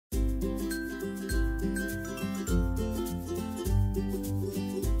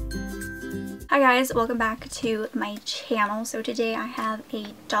Hi guys, welcome back to my channel. So today I have a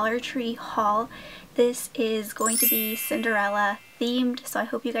Dollar Tree haul. This is going to be Cinderella themed, so I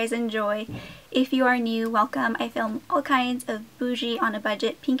hope you guys enjoy. If you are new, welcome. I film all kinds of bougie on a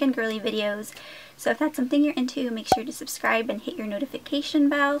budget pink and girly videos. So if that's something you're into, make sure to subscribe and hit your notification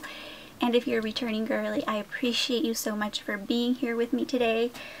bell. And if you're a returning girly, I appreciate you so much for being here with me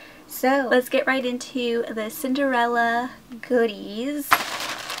today. So let's get right into the Cinderella goodies.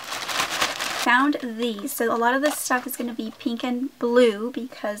 Found these. So a lot of this stuff is going to be pink and blue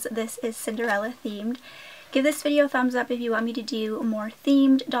because this is Cinderella themed. Give this video a thumbs up if you want me to do more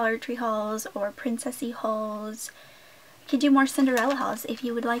themed Dollar Tree hauls or princessy hauls. I could do more Cinderella hauls if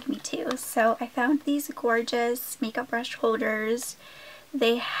you would like me to. So I found these gorgeous makeup brush holders.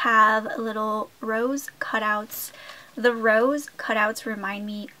 They have little rose cutouts. The rose cutouts remind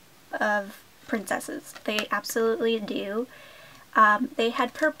me of princesses. They absolutely do. They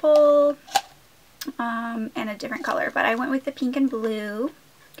had purple and a different color, but I went with the pink and blue,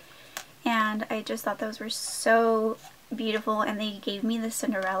 and I just thought those were so beautiful, and they gave me the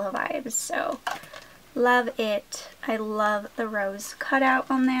Cinderella vibes, so love it. I love the rose cutout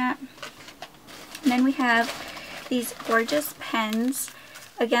on that. And then we have these gorgeous pens.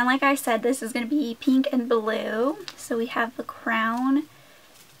 Again, like I said, this is going to be pink and blue. So we have the crown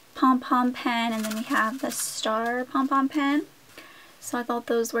pom-pom pen, and then we have the star pom-pom pen. So I thought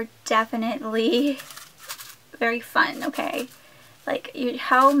those were definitely very fun, okay? Like,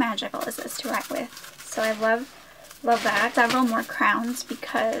 how magical is this to write with? So I love that. Several more crowns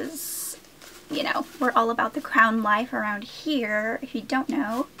because, you know, we're all about the crown life around here, if you don't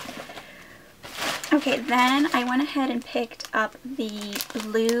know. Okay, then I went ahead and picked up the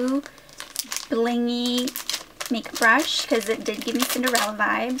blue blingy makeup brush because it did give me Cinderella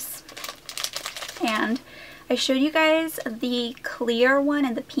vibes. And I showed you guys the clear one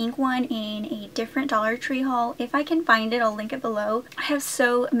and the pink one in a different Dollar Tree haul. If I can find it, I'll link it below. I have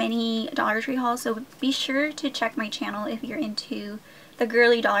so many Dollar Tree hauls, so be sure to check my channel if you're into the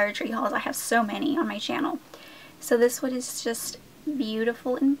girly Dollar Tree hauls. I have so many on my channel. So this one is just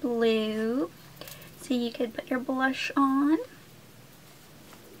beautiful in blue. So you could put your blush on.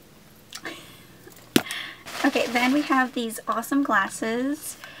 Okay, then we have these awesome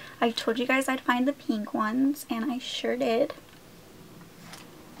glasses. I told you guys I'd find the pink ones, and I sure did.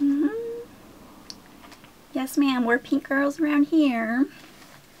 Yes, ma'am, we're pink girls around here.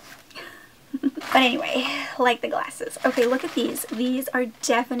 But anyway, like the glasses. Okay, look at these. These are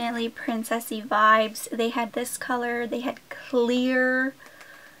definitely princessy vibes. They had this color, they had clear,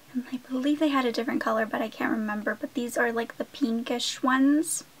 and I believe they had a different color, but I can't remember. But these are like the pinkish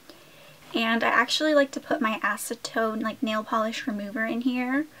ones. And I actually like to put my acetone, like nail polish remover in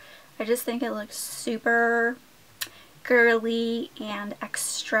here. I just think it looks super girly and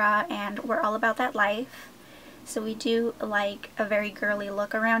extra, and we're all about that life. So we do like a very girly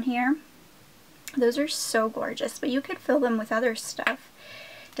look around here. Those are so gorgeous, but you could fill them with other stuff.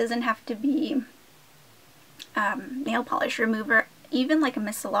 It doesn't have to be nail polish remover, even like a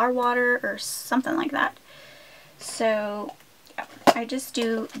micellar water or something like that. So yeah, I just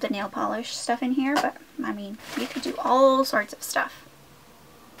do the nail polish stuff in here, but I mean, you could do all sorts of stuff.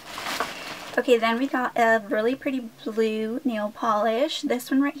 Okay, then we got a really pretty blue nail polish. This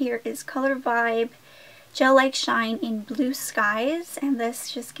one right here is Color Vibe Gel Like Shine in Blue Skies, and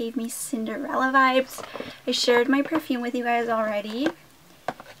this just gave me Cinderella vibes. I shared my perfume with you guys already.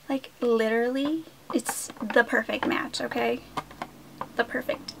 Like, literally, it's the perfect match, okay? The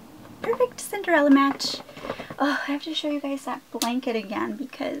perfect Cinderella match. Oh, I have to show you guys that blanket again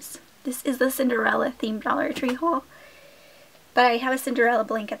because this is the Cinderella themed Dollar Tree haul. But I have a Cinderella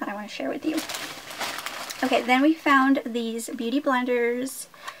blanket that I want to share with you. Okay, then we found these beauty blenders.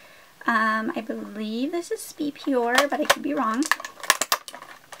 I believe this is Be Pure, but I could be wrong.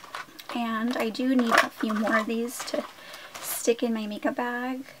 And I do need a few more of these to stick in my makeup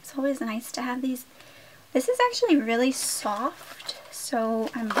bag. It's always nice to have these. This is actually really soft, so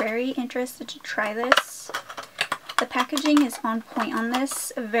I'm very interested to try this. The packaging is on point on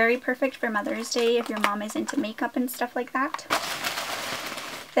this. Very perfect for Mother's Day if your mom is into makeup and stuff like that.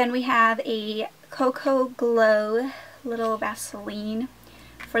 Then we have a Cocoa Glow little Vaseline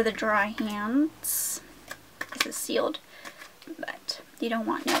for the dry hands. This is sealed, but you don't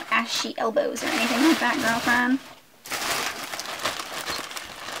want no ashy elbows or anything like that, girlfriend.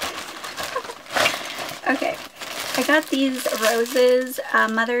 Okay. I got these roses.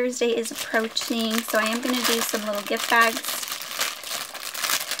 Mother's Day is approaching, so I am going to do some little gift bags.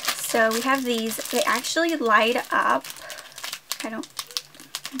 So we have these. They actually light up. I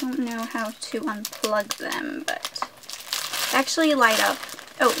don't know how to unplug them, but they actually light up.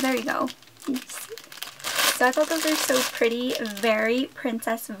 Oh, there you go. So I thought those are so pretty, very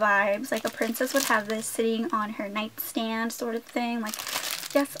princess vibes. Like a princess would have this sitting on her nightstand sort of thing. Like,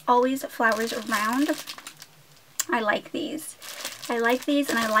 yes, always flowers around. I like these. I like these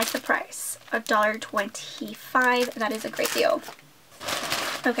and I like the price. $1.25. That is a great deal.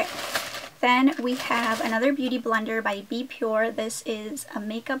 Okay. Then we have another beauty blender by Be Pure. This is a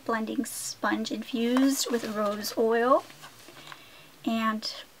makeup blending sponge infused with rose oil.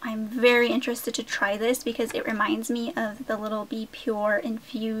 And I'm very interested to try this because it reminds me of the little Be Pure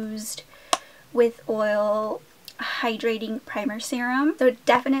infused with oil hydrating primer serum. So it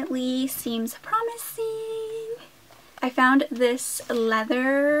definitely seems promising. I found this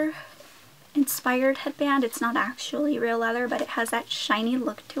leather inspired headband. It's not actually real leather, but it has that shiny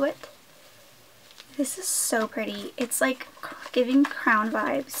look to it. This is so pretty. It's like giving crown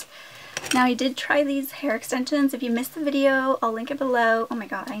vibes. Now I did try these hair extensions. If you missed the video, I'll link it below. Oh my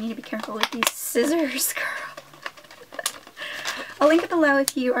god, I need to be careful with these scissors, girl. I'll link it below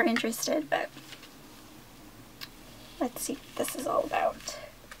if you are interested, but let's see what this is all about.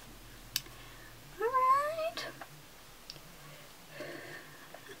 Alright.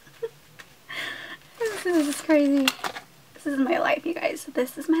 This is crazy. This is my life, you guys.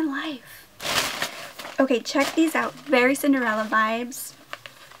 This is my life. Okay, check these out. Very Cinderella vibes.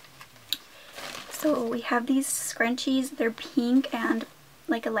 So we have these scrunchies. They're pink and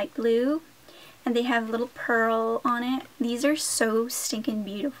like a light blue. And they have little pearl on it. These are so stinking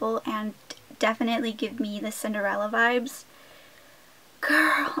beautiful and definitely give me the Cinderella vibes.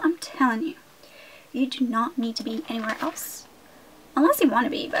 Girl, I'm telling you. You do not need to be anywhere else. Unless you want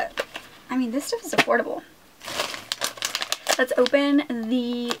to be, but I mean, this stuff is affordable. Let's open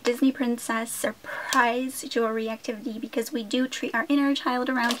the Disney Princess surprise jewelry activity because we do treat our inner child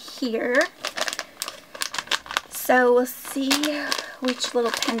around here. So we'll see which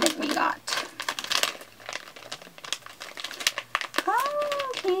little pendant we got. Oh,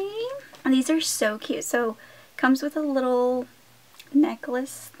 okay. And these are so cute. So comes with a little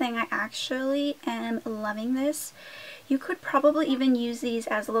necklace thing. I actually am loving this. You could probably even use these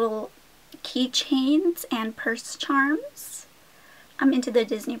as little keychains and purse charms. I'm into the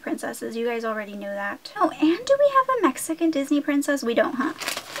Disney princesses. You guys already know that. Oh, and do we have a Mexican Disney princess? We don't, huh?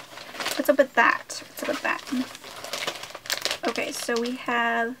 What's up with that? What's up with that? Okay, so we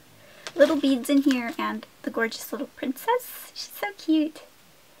have little beads in here and the gorgeous little princess. She's so cute.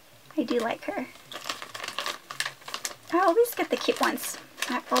 I do like her. I always get the cute ones.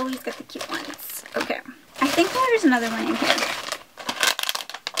 I always get the cute ones. Okay. I think there's another one in here.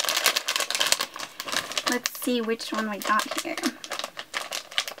 Let's see which one we got here.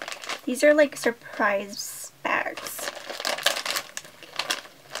 These are like surprise bags.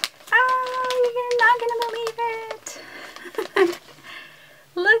 Oh, you're not gonna believe it.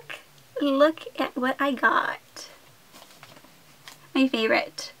 Look at what I got. My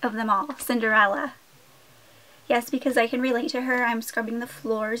favorite of them all, Cinderella. Yes, because I can relate to her. I'm scrubbing the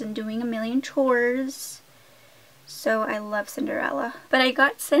floors and doing a million chores. So I love Cinderella. But I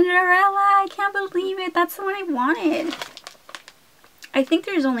got Cinderella. I can't believe it. That's the one I wanted. I think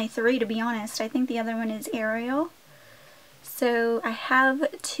there's only 3, to be honest. I think the other one is Ariel. So I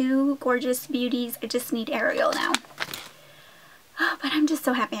have 2 gorgeous beauties. I just need Ariel now. Oh, but I'm just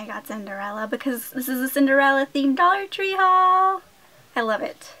so happy I got Cinderella because this is a Cinderella themed Dollar Tree haul. I love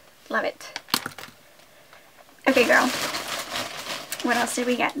it. Love it. Okay, girl. What else did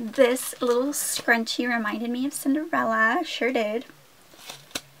we get? This little scrunchie reminded me of Cinderella. Sure did.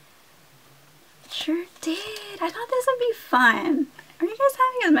 Sure did. I thought this would be fun. Are you guys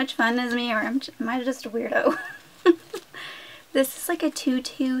having as much fun as me, or am I just a weirdo? This is like a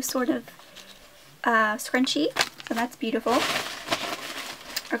tutu sort of scrunchie, so that's beautiful.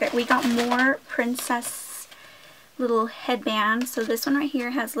 Okay, we got more princess little headbands. So this one right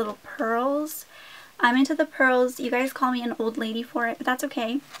here has little pearls. I'm into the pearls. You guys call me an old lady for it, but that's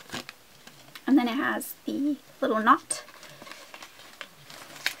okay. And then it has the little knot.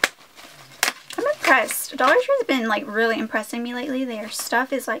 I'm impressed. Dollar Tree has been like really impressing me lately. Their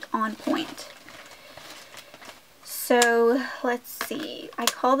stuff is like on point. So let's see. I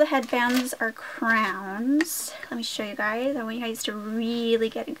call the headbands our crowns. Let me show you guys. I want you guys to really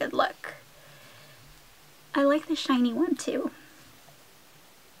get a good look. I like the shiny one too.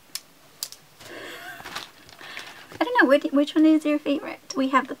 I don't know, which one is your favorite? We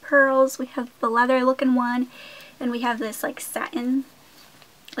have the pearls, we have the leather looking one, and we have this like satin,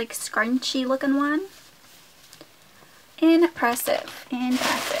 like scrunchy looking one. Impressive,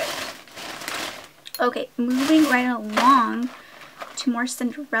 impressive. Okay, moving right along to more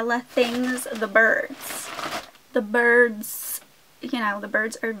Cinderella things, the birds. The birds you know, the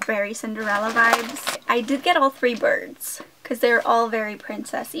birds are very Cinderella vibes. I did get all 3 birds because they're all very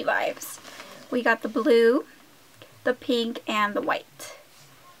princessy vibes. We got the blue, the pink, and the white.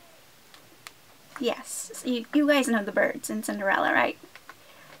 Yes, so you guys know the birds in Cinderella, right?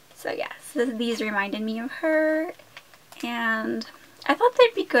 So yes, these reminded me of her, and I thought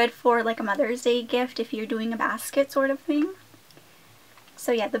they'd be good for like a Mother's Day gift if you're doing a basket sort of thing.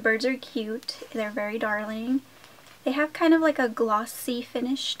 So yeah, the birds are cute. They're very darling. They have kind of like a glossy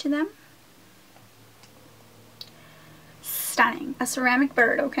finish to them. Stunning. A ceramic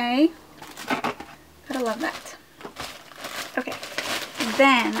bird, okay? Gotta love that. Okay,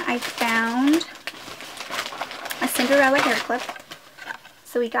 then I found a Cinderella hair clip.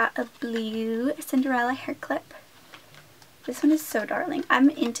 So we got a blue Cinderella hair clip. This one is so darling. I'm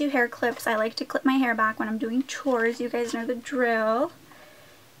into hair clips. I like to clip my hair back when I'm doing chores. You guys know the drill.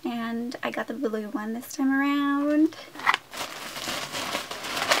 And I got the blue one this time around.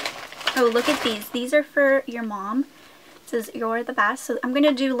 Oh, look at these. These are for your mom. It says, "You're the best." So I'm going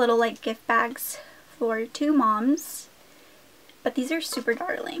to do little like gift bags for 2 moms. But these are super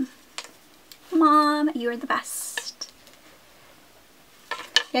darling. Mom, you're the best.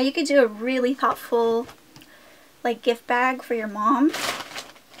 Yeah, you could do a really thoughtful like gift bag for your mom.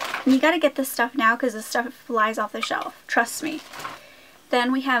 And you got to get this stuff now because this stuff flies off the shelf. Trust me.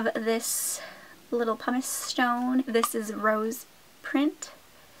 Then we have this little pumice stone. This is rose print.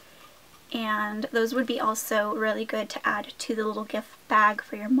 And those would be also really good to add to the little gift bag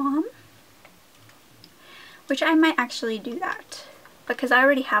for your mom. Which I might actually do that. Because I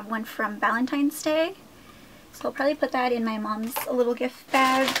already have one from Valentine's Day. So I'll probably put that in my mom's little gift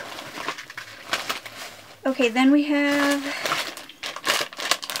bag. Okay, then we have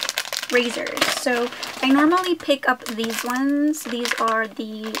razors. So I normally pick up these ones. These are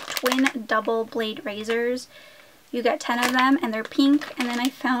the twin double blade razors. You get 10 of them and they're pink. And then I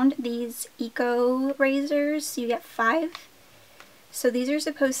found these eco razors. You get 5. So these are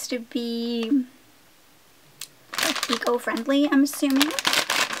supposed to be like eco-friendly, I'm assuming.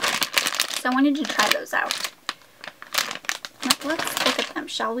 So I wanted to try those out. Let's look at them,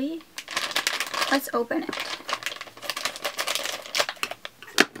 shall we? Let's open it.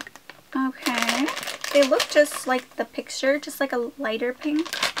 Okay. They look just like the picture, just like a lighter pink.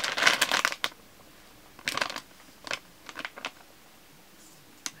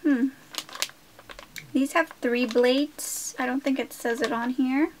 These have 3 blades. I don't think it says it on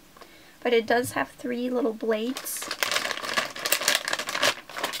here, but it does have 3 little blades.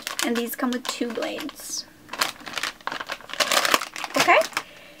 And these come with 2 blades. Okay.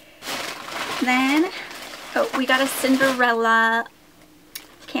 Then, oh, we got a Cinderella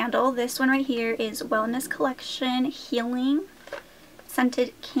candle. This one right here is Wellness Collection Healing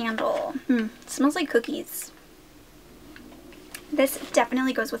Scented Candle. It smells like cookies. This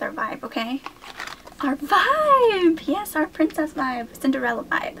definitely goes with our vibe, okay? Our vibe! Yes, our princess vibe. Cinderella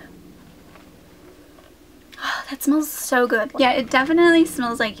vibe. Oh, that smells so good. Yeah, it definitely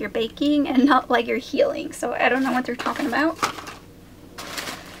smells like you're baking and not like you're healing. So I don't know what they're talking about.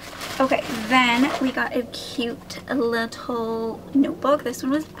 Okay, then we got a cute little notebook. This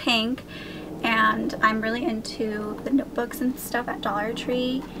one was pink, and I'm really into the notebooks and stuff at Dollar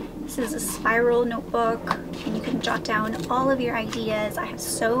Tree. This is a spiral notebook, and you can jot down all of your ideas. I have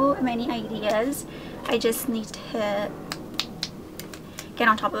so many ideas. I just need to get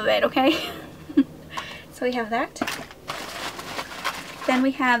on top of it, okay? So we have that. Then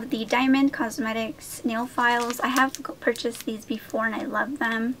we have the Diamond Cosmetics nail files. I have purchased these before and I love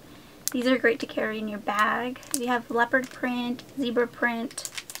them. These are great to carry in your bag. We have leopard print, zebra print,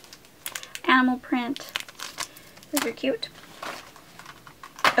 animal print. Those are cute.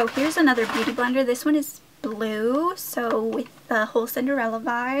 Oh, here's another beauty blender. This one is blue, so with the whole Cinderella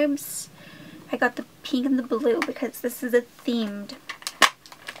vibes. I got the pink and the blue because this is a themed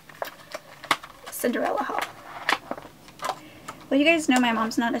Cinderella haul. Well, you guys know my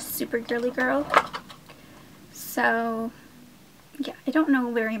mom's not a super girly girl. So yeah, I don't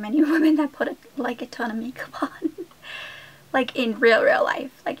know very many women that put like a ton of makeup on. Like in real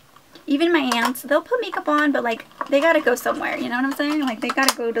life. Like even my aunts, they'll put makeup on, but like they gotta go somewhere, you know what I'm saying? Like they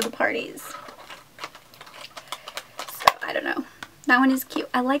gotta go to the parties. So I don't know. That one is cute.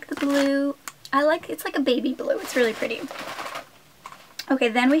 I like the blue. It's like a baby blue. It's really pretty. Okay,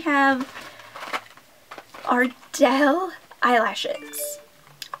 then we have Ardell eyelashes.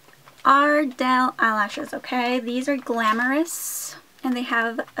 Ardell eyelashes, okay? These are glamorous and they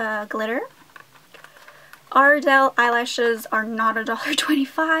have glitter. Ardell eyelashes are not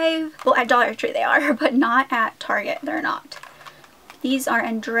 $1.25. Well, at Dollar Tree they are, but not at Target. They're not. These are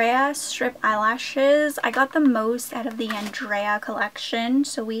Andrea strip eyelashes. I got the most out of the Andrea collection.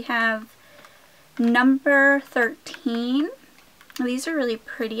 So we have number 13. These are really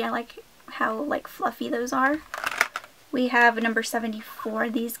pretty. I like how like fluffy those are. We have number 74.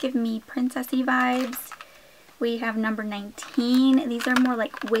 These give me princessy vibes. We have number 19. These are more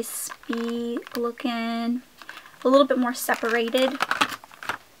like wispy looking, a little bit more separated.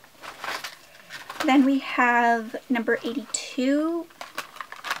 Then we have number 82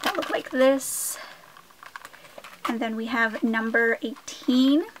 that look like this. And then we have number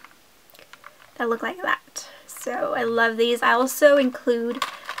 18 that look like that. So I love these. I also include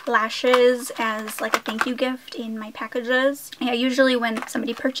lashes as like a thank you gift in my packages. Yeah, usually when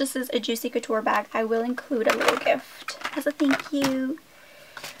somebody purchases a Juicy Couture bag, I will include a little gift as a thank you.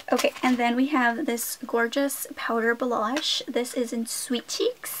 Okay, and then we have this gorgeous powder blush. This is in Sweet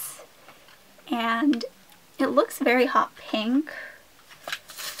Cheeks, and it looks very hot pink.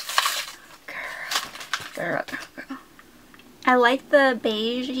 Girl. I like the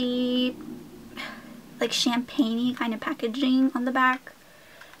beigey, like champagne-y kind of packaging on the back.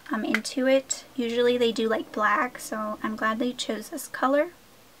 I'm into it. Usually they do like black, so I'm glad they chose this color.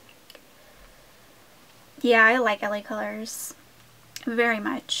 Yeah, I like LA Colors very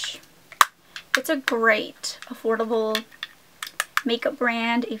much. It's a great affordable makeup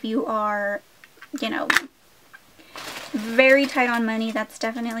brand if you are, you know, very tight on money. That's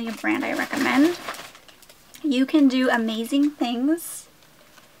definitely a brand I recommend. You can do amazing things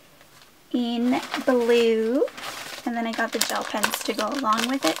in blue. And then I got the gel pens to go along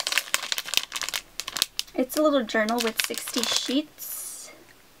with it. It's a little journal with 60 sheets.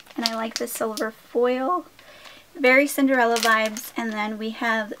 And I like the silver foil. Very Cinderella vibes. And then we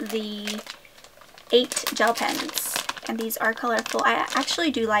have the 8 gel pens. And these are colorful. I actually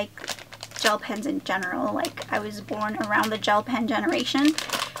do like gel pens in general. Like, I was born around the gel pen generation.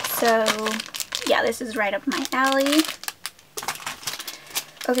 So, yeah, this is right up my alley.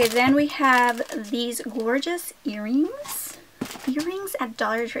 Okay, then we have these gorgeous earrings. Earrings at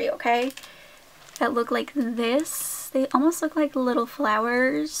Dollar Tree, okay? That look like this. They almost look like little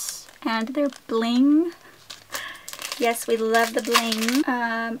flowers. And they're bling. Yes, we love the bling.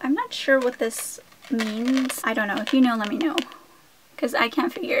 I'm not sure what this means. I don't know. If you know, let me know. Because I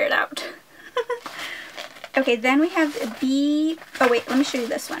can't figure it out. Okay, then we have oh wait, let me show you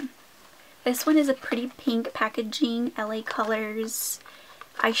this one. This one is a pretty pink packaging, LA Colors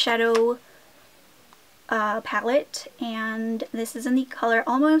eyeshadow palette, and this is in the color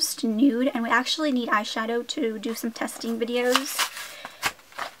Almost Nude, and we actually need eyeshadow to do some testing videos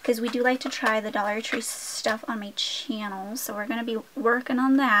because we do like to try the Dollar Tree stuff on my channel, so we're going to be working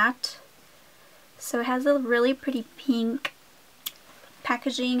on that. So it has a really pretty pink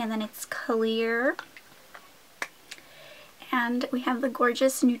packaging, and then it's clear, and we have the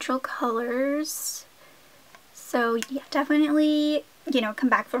gorgeous neutral colors. So yeah, definitely, you know, come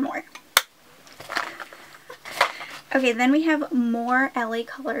back for more. Okay, then we have more LA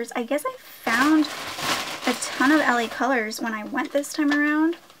Colors. I guess I found a ton of LA Colors when I went this time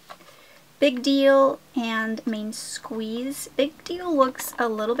around. Big Deal and Main Squeeze. Big Deal looks a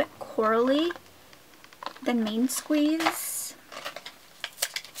little bit corally than Main Squeeze.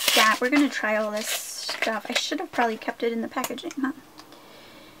 Yeah, we're gonna try all this stuff. I should have probably kept it in the packaging, huh?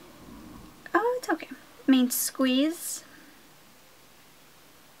 Oh, it's okay. Main Squeeze.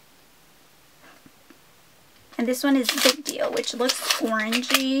 And this one is Big Deal, which looks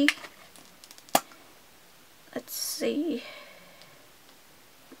orangey. Let's see.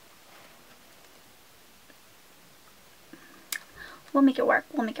 We'll make it work.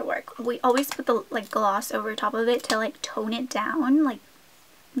 We'll make it work. We always put the like gloss over top of it to like tone it down. Like,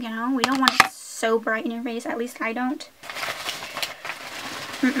 you know, we don't want it so bright in your face. At least I don't.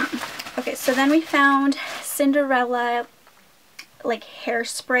 Okay, so then we found Cinderella like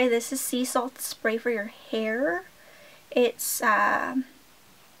hairspray. This is sea salt spray for your hair. It's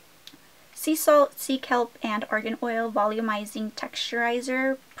sea salt, sea kelp, and argan oil volumizing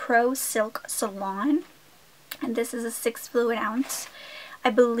texturizer, Pro Silk Salon. And this is a 6 fluid ounce. I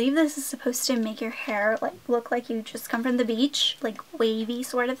believe this is supposed to make your hair like look like you just come from the beach, like wavy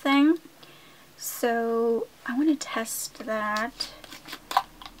sort of thing. So I want to test that.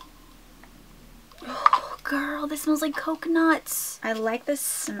 Oh girl, this smells like coconuts. I like the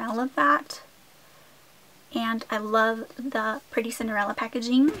smell of that. And I love the pretty Cinderella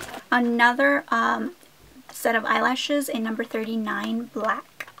packaging. Another set of eyelashes in number 39,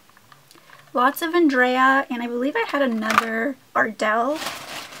 black. Lots of Andrea, and I believe I had another Ardell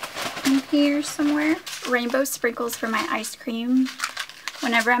in here somewhere. Rainbow sprinkles for my ice cream.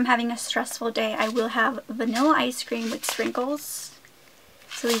 Whenever I'm having a stressful day, I will have vanilla ice cream with sprinkles.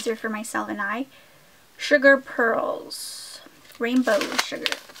 So these are for myself and I. Sugar pearls. Rainbow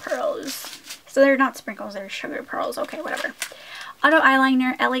sugar pearls. So they're not sprinkles, they're sugar pearls. Okay, whatever. Auto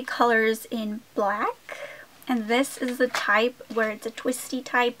eyeliner, LA Colors in black. And this is the type where it's a twisty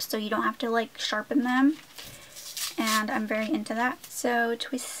type, so you don't have to like sharpen them. And I'm very into that. So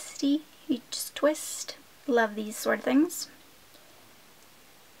twisty, you just twist. Love these sort of things.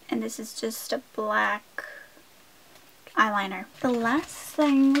 And this is just a black eyeliner. The last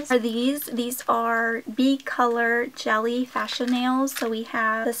things are these. These are B-Color Jelly Fashion Nails. So we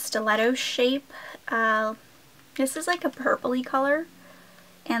have the stiletto shape. This is like a purpley color.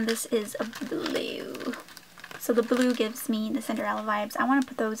 And this is a blue. So the blue gives me the Cinderella vibes. I want to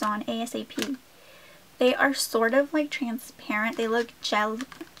put those on ASAP. They are sort of like transparent. They look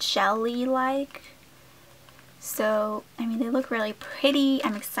jelly-like. So, I mean, they look really pretty.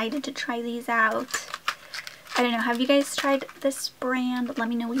 I'm excited to try these out. I don't know, have you guys tried this brand? Let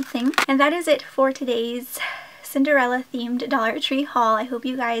me know what you think. And that is it for today's Cinderella themed Dollar Tree haul. I hope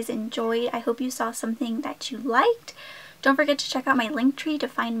you guys enjoyed. I hope you saw something that you liked. Don't forget to check out my Linktree to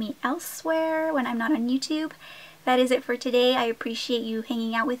find me elsewhere when I'm not on YouTube. That is it for today. I appreciate you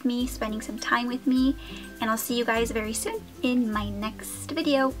hanging out with me, spending some time with me, and I'll see you guys very soon in my next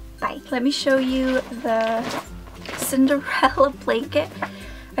video. Bye. Let me show you the Cinderella blanket.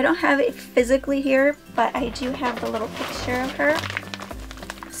 I don't have it physically here, but I do have the little picture of her.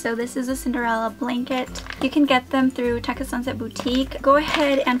 So this is a Cinderella blanket. You can get them through Texas Sunset Boutique. Go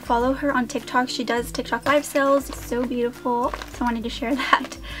ahead and follow her on TikTok. She does TikTok live sales. It's so beautiful. So I wanted to share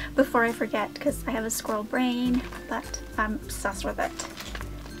that before I forget because I have a squirrel brain, but I'm obsessed with it.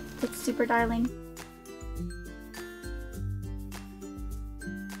 It's super darling.